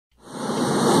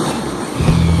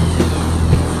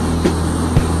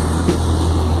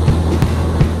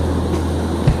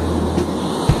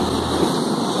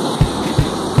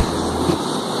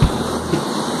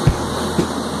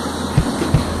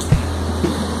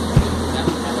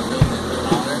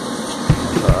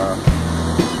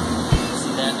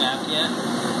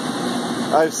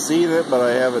I've seen it, but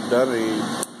I haven't done any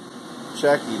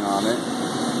checking on it.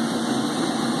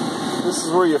 This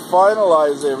is where you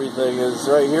finalize everything, is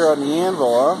right here on the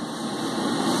anvil, huh?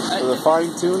 For the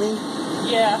fine tuning?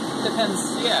 Yeah, depends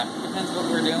what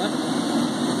we're doing.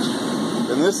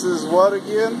 And this is what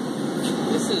again?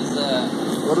 This is,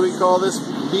 what do we call this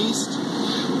beast?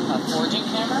 A forging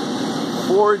hammer?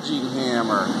 Forging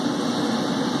hammer.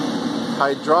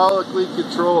 Hydraulically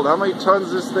controlled. How many tons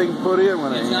does this thing put in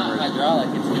when it's it hammers? It's not hydraulic,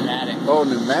 it's pneumatic. Oh,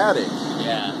 pneumatic.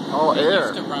 Yeah. All air.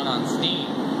 It used to run on steam.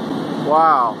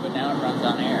 Wow. But now it runs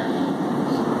on air.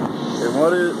 And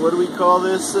what do we call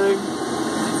this thing?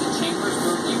 It's a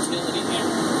Chambersburg Utility Hammer.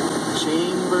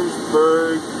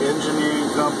 Chambersburg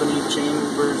Engineering Company,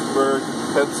 Chambersburg,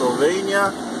 Pennsylvania.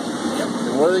 Yep.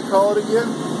 And what do they call it again?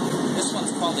 This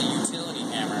one's called the Utility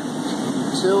Hammer.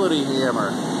 Utility Hammer.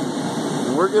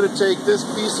 And we're going to take this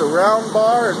piece of round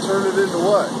bar and turn it into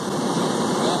what?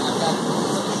 Well, I've got a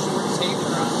short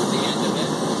taper on the end of it.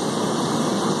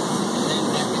 And then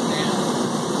neck it down.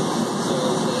 So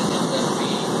that it ends up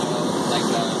being like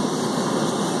a,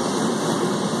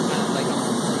 kind of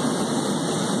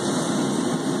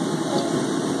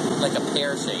like a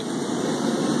pear shape.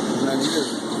 And then you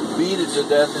just beat it to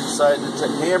death inside the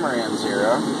hammer ends here,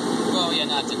 huh? Well, yeah,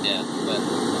 not to death, but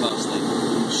mostly.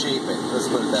 Shape it. Let's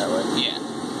put it that way. Yeah.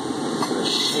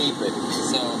 Shape it.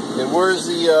 So. And where's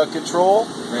the control?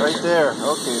 Right there.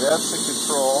 Okay, that's the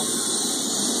control.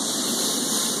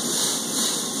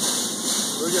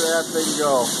 Look at that thing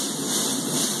go.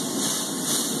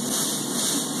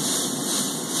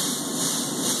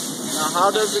 Now,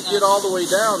 how does it get all the way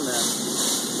down then?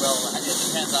 Well, it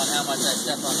depends on how much I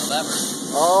step on the lever.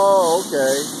 Oh,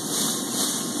 okay.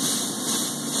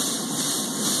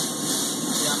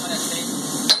 See, I'm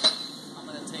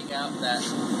gonna take out that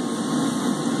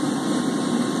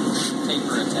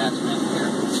taper attachment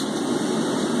here.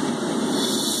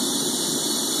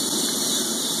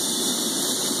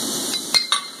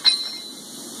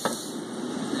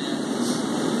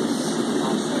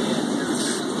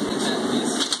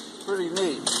 Pretty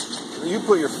neat. You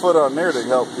put your foot on there to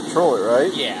help control it,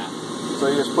 right? Yeah. So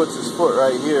he just puts his foot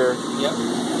right here. Yep.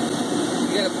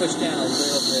 You gotta push down a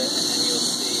little bit, and then you'll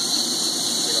see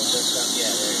it'll lift up.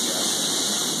 Yeah, there you go.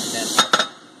 And then.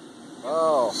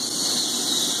 Oh.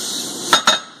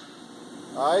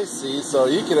 I see. So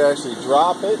you can actually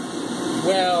drop it.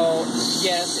 Well,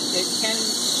 yes, it can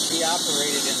be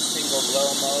operated in single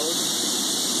blow mode,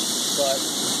 but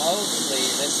mostly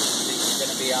this is going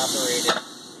to be operated,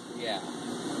 in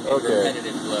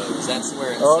repetitive blows. That's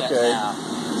where it's set now.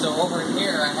 So over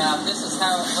here I have, this is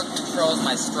how it controls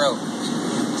my stroke.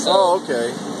 So,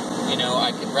 you know,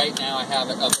 right now I have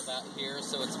it up about here,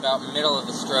 so it's about middle of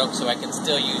the stroke, so I can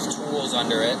still use tools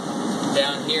under it.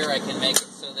 Down here I can make it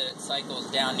so that it cycles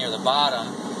down near the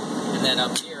bottom, and then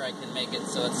up here I can make it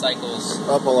so it cycles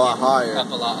up a lot higher.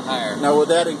 Now, would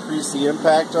that increase the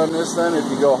impact on this then if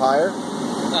you go higher?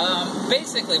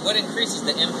 Basically, what increases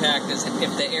the impact is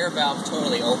if the air valve's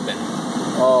totally open.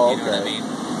 Oh, okay. You know what I mean?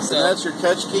 So, and that's your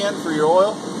catch can for your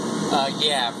oil?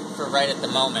 Yeah, for right at the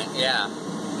moment, yeah.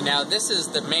 Now, this is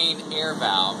the main air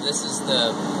valve. This is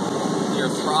your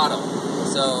throttle.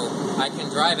 So, I can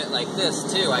drive it like this,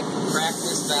 too. I can crack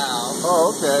this valve.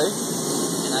 Oh, okay.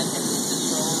 And I can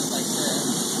control it like this.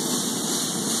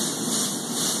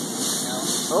 You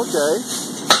know? Okay.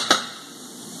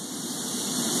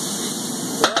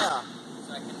 Yeah.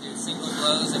 So I can do single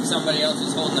blows if somebody else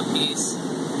is holding a piece,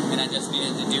 and I just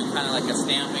needed to do kind of like a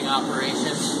stamping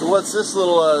operation. What's this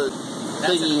little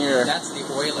thingy here? That's the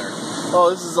oiler. Oh,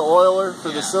 this is the oiler for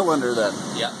the cylinder then?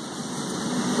 Yep.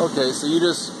 Okay, so you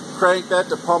just crank that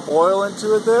to pump oil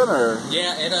into it then, or?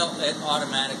 Yeah, it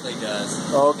automatically does.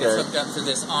 Okay. It's hooked up to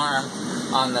this arm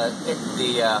on the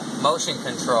motion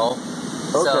control,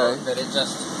 so that it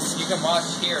just, you can watch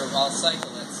here, I'll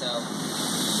cycle it, so.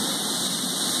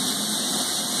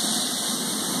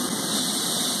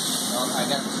 Well, I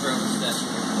got the stroke step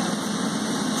here.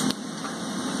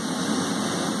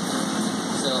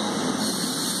 So.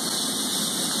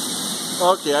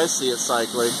 Okay, I see it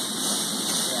cycling.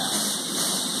 Yeah.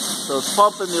 So it's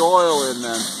pumping the oil in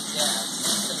then. Yeah,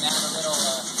 so now the little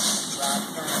rod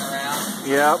turning around.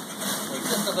 Yep. It's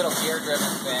just a little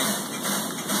gear-driven thing.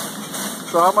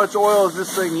 So how much oil is this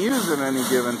thing using any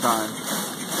given time?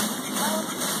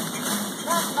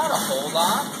 Not a whole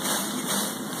lot.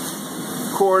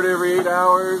 Quart every 8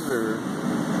 hours or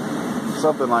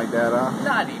something like that, huh?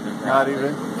 Not even. Probably. Not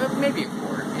even? Maybe a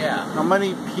quart, yeah. How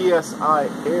many PSI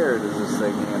air does this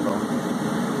thing handle?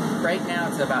 Right now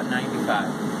it's about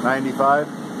 95. 95?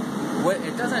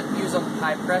 It doesn't use a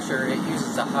high pressure, it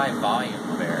uses a high volume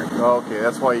of air. Okay,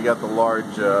 that's why you got the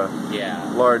large air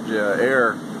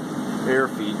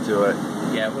feed to it.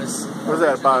 Yeah, it was... Was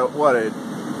that about, what, a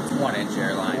 1 inch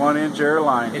airline. 1 inch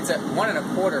airline? It's a 1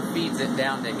 1/4 feeds it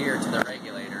down to here to the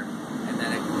regulator, and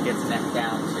then it gets necked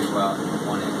down to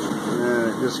 1 inch. And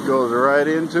it just goes right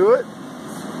into it.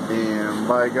 And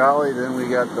by golly, then we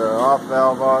got the off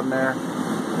valve on there.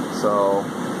 So,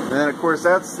 and then of course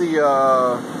that's the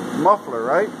muffler,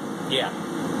 right? Yeah.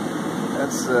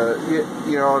 That's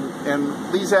you know, and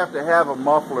these have to have a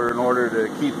muffler in order to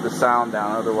keep the sound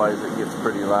down. Otherwise, it gets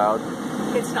pretty loud.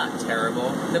 It's not terrible.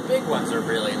 The big ones are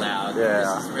really loud.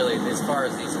 Yeah. This is really, as far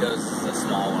as these goes, this is a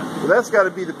small one. Well, that's got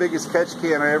to be the biggest catch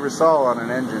can I ever saw on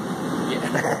an engine.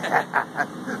 Yeah.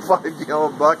 5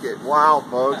 gallon bucket. Wow,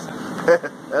 folks.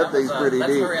 that thing's pretty neat.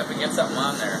 Let's hurry up and get something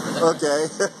on there. Okay.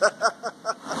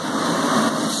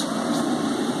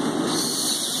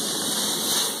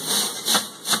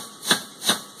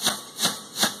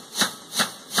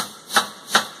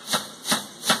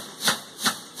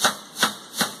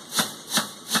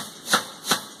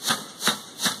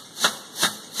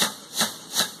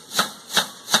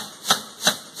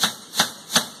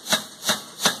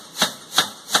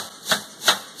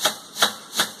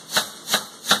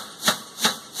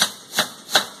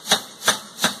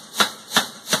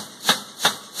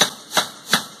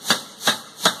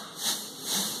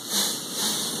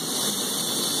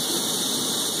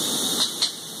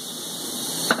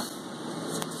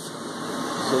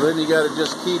 So then you got to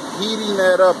just keep heating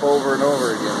that up over and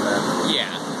over again then.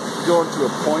 Yeah. Going to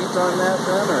a point on that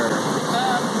then, or?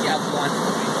 Yeah, blunt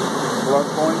point.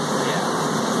 Blunt point?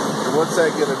 Yeah. And what's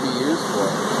that going to be used for?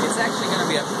 It's actually going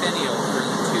to be a finial for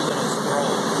the 2 little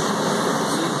scrolls.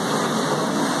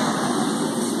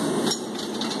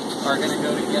 Are going to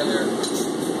go together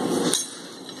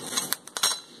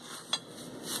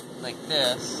like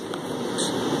this.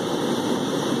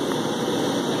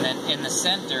 In the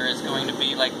center is going to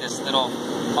be like this little,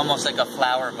 almost like a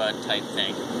flower bud type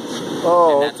thing.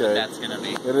 Oh, and that's okay. what that's going to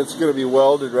be. And it's going to be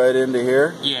welded right into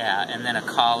here? Yeah, and then a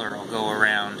collar will go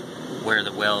around where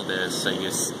the weld is, so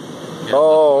you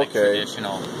oh, like okay.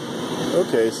 Traditional.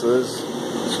 Okay, so this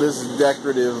is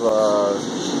decorative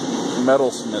metal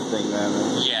smithing then.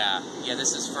 Yeah,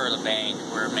 this is for the bank.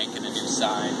 We're making a new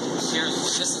sign.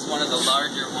 This is one of the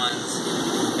larger ones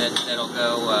that'll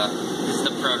go. This is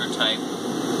the prototype.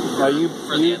 Now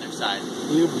for the other side.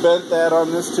 You bent that on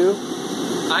this too?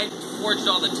 I forged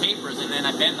all the tapers and then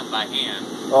I bend them by hand.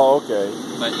 Oh, okay.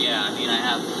 But yeah, I mean, I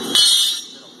have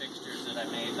little fixtures that I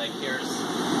made. Like here's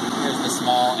the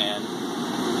small end.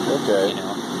 Okay. You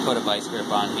know, put a vice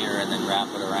grip on here and then wrap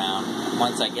it around. And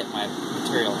once I get my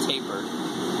material tapered,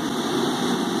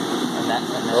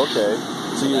 okay.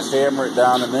 So you just hammer it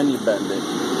down and then you bend it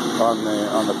on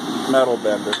the metal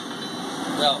bender.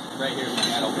 Well, right here's my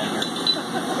metal bender.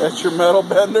 That's your metal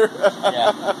bender?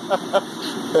 Yeah.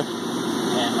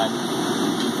 And my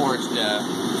forged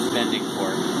bending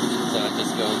fork. So it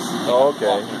just goes walking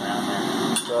around there.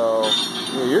 So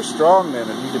yeah, you're strong then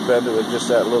if you can bend it with just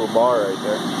that little bar right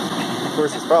there. Of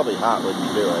course, it's probably hot when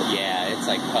you do it. Yeah, it's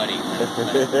like putty.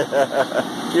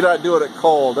 You're not doing it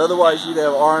cold. Otherwise, you'd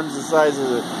have arms the size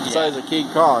of King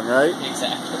Kong, right?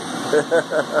 Exactly.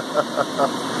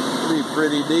 It'd be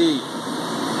pretty neat.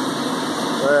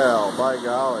 Well, by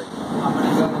golly. I'm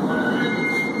going to go to one of these.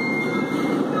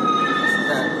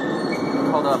 This is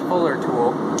called a fuller tool.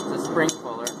 It's a spring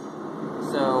fuller.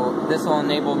 So this will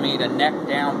enable me to neck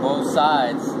down both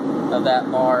sides of that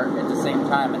bar at the same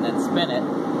time and then spin it.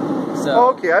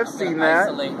 So okay, I've seen that.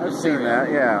 I've seen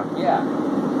that, yeah. Yeah.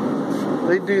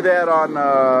 They do that on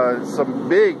some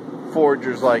big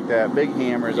forgers like that, big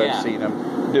hammers. Yeah. I've seen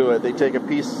them do it. They take a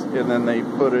piece and then they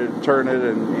turn it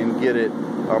and get it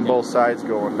on both sides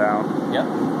going down. Yep.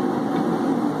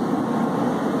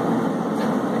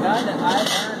 The guy that I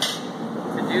learned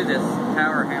to do this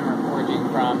power hammer forging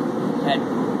from had,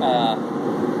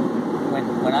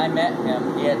 when I met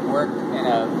him, he had worked in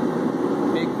a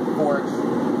big forge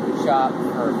shop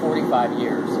for 45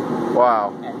 years.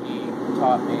 Wow. And he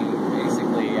taught me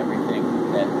basically everything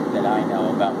that I know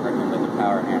about working with a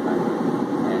power hammer.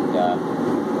 And,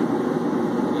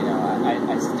 you know,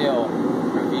 I still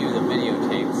review the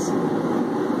videotapes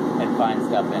and find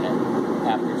stuff in it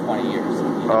after 20 years. You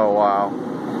know? Oh, wow.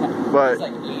 But it's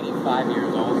like 85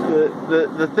 years old now.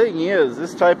 The thing is,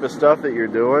 this type of stuff that you're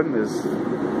doing is,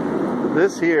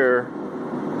 this here,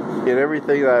 in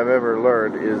everything that I've ever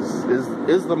learned, is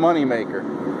the money maker.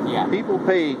 Yeah. People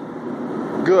pay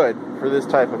good for this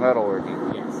type of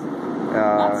metalworking. Yes.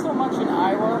 Not so much in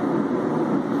Iowa.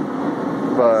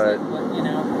 But you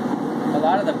know, a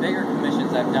lot of the bigger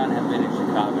commissions I've done have been in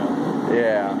Chicago.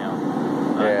 Yeah. You know,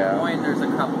 Yeah. Des Moines, there's a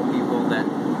couple people that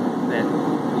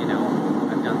you know,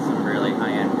 I've done some really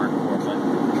high-end work for, but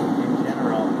in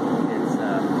general, it's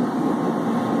the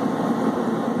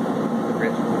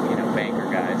rich, you know, banker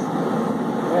guys.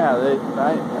 Yeah,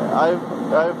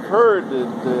 I've heard that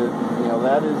you know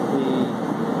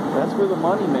that's where the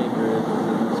money maker is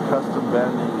custom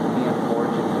bending and hand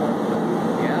forging and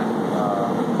everything. Yeah.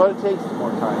 But it takes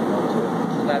more time though too.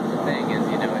 So that's the thing is,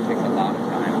 you know, it takes a lot of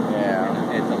time. Yeah.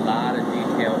 And it's a lot of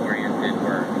detail-oriented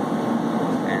work.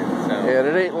 And so. And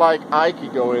it ain't like I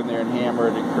could go in there and hammer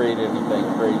it and create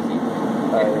anything crazy.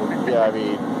 Yeah, I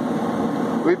mean,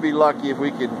 we'd be lucky if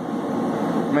we could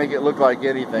make it look like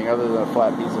anything other than a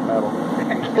flat piece of metal.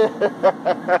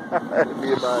 That'd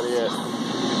be about it.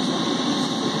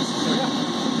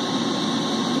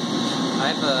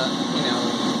 I've, you know,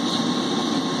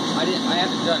 I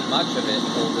haven't done much of it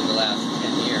over the last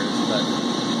 10 years, but,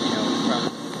 you know, from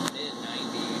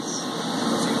mid-90s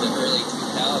to the early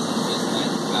 2000s is when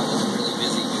I was really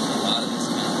busy doing a lot of this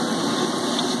kind of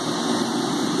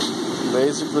work.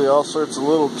 Basically all sorts of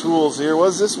little tools here. What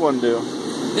does this one do?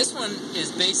 This one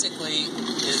is basically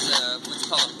what's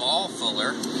called a ball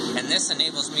fuller, and this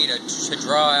enables me to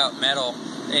draw out metal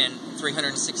in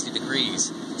 360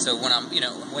 degrees. So when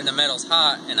when the metal's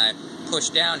hot and I push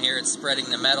down here, it's spreading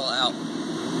the metal out,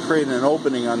 creating an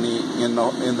opening on in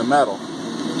the metal.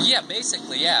 Yeah,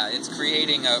 basically, yeah. It's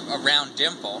creating a round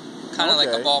dimple, kind of like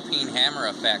a ball peen hammer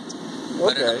effect,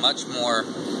 but in a much more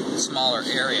smaller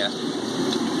area.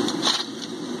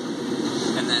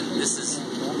 And then this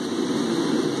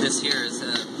here is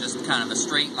just kind of a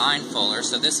straight line fuller.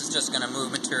 So this is just going to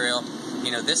move material,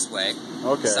 you know, this way,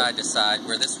 side to side,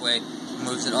 where this way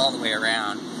moves it all the way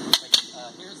around.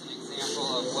 Here's an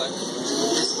example of what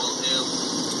this will do.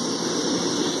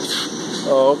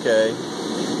 Oh, okay.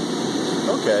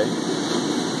 Okay.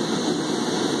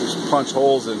 Just punch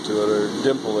holes into it or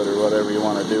dimple it or whatever you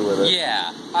want to do with it.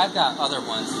 Yeah, I've got other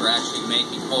ones for actually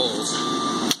making holes.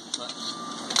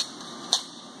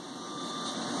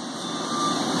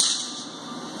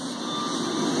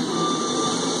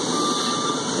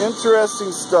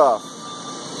 Interesting stuff.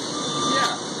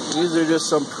 Yeah. These are just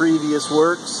some previous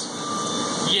works.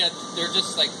 Yeah, they're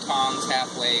just like tongs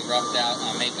halfway roughed out.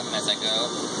 I'll make them as I go.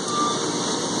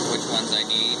 Which ones I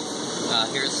need.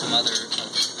 Here's some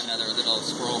another little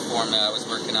scroll form that I was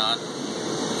working on.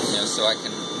 You know, so I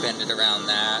can bend it around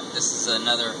that. This is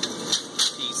another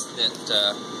piece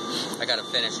that I got to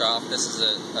finish off. This is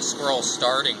a scroll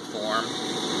starting form.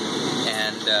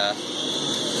 And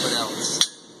what else?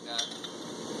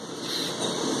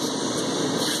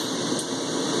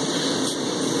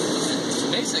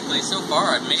 Basically, so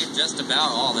far I've made just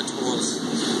about all the tools,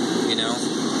 you know.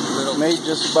 Made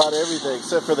just about everything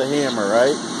except for the hammer,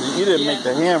 right? You didn't make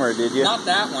the hammer, did you? Not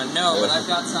that one, no. But I've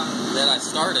got some that I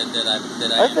started that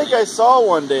I think I saw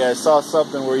one day. I saw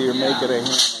something where you're making a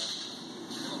hammer.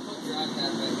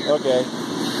 Okay.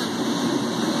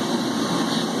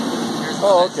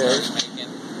 Oh, okay.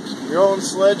 Your own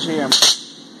sledgehammer.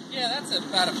 Yeah, that's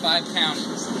about a 5-pound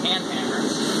hand hammer.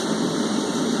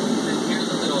 Here's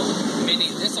a little mini.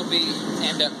 This will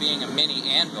end up being a mini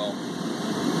anvil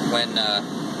when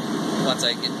once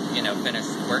I get finished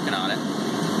working on it.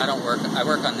 I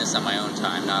work on this on my own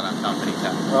time, not on company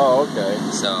time. Oh, okay.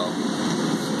 So.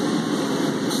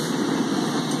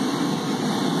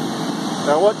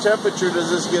 Now, what temperature does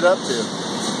this get up to?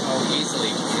 Oh,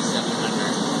 easily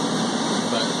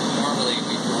 4,700. But normally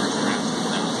we forge around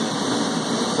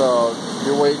 2,000. So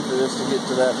you're waiting for this to get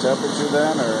to that temperature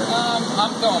then, or?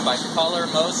 I'm going by color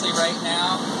mostly right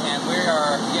now, and we're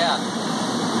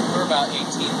about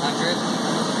 1,800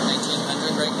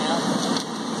 right now.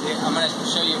 See, I'm going to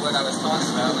show you what I was talking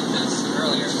about with this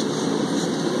earlier.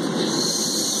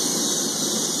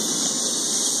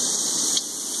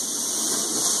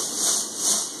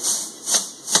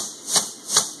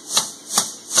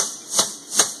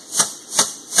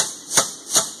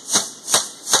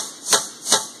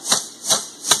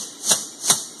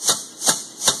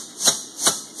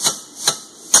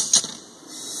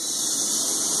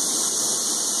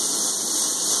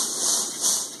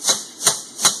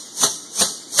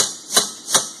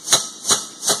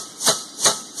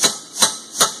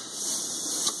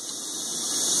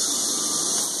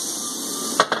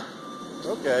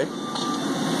 Okay.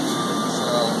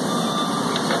 So,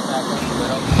 jump back up a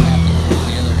little. I have to pull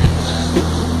the other end of that.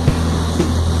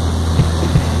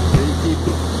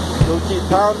 You'll keep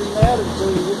pounding that until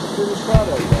you get the finished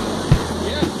product.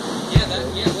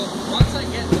 Well, once I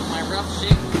get to my rough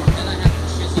shape, then I have to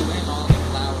chisel in all the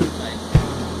flower type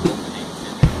openings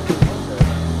in it.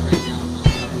 Right now.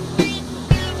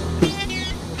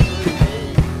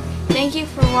 Thank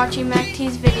you for watching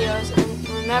MACT's videos, and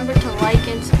remember to like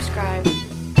and subscribe.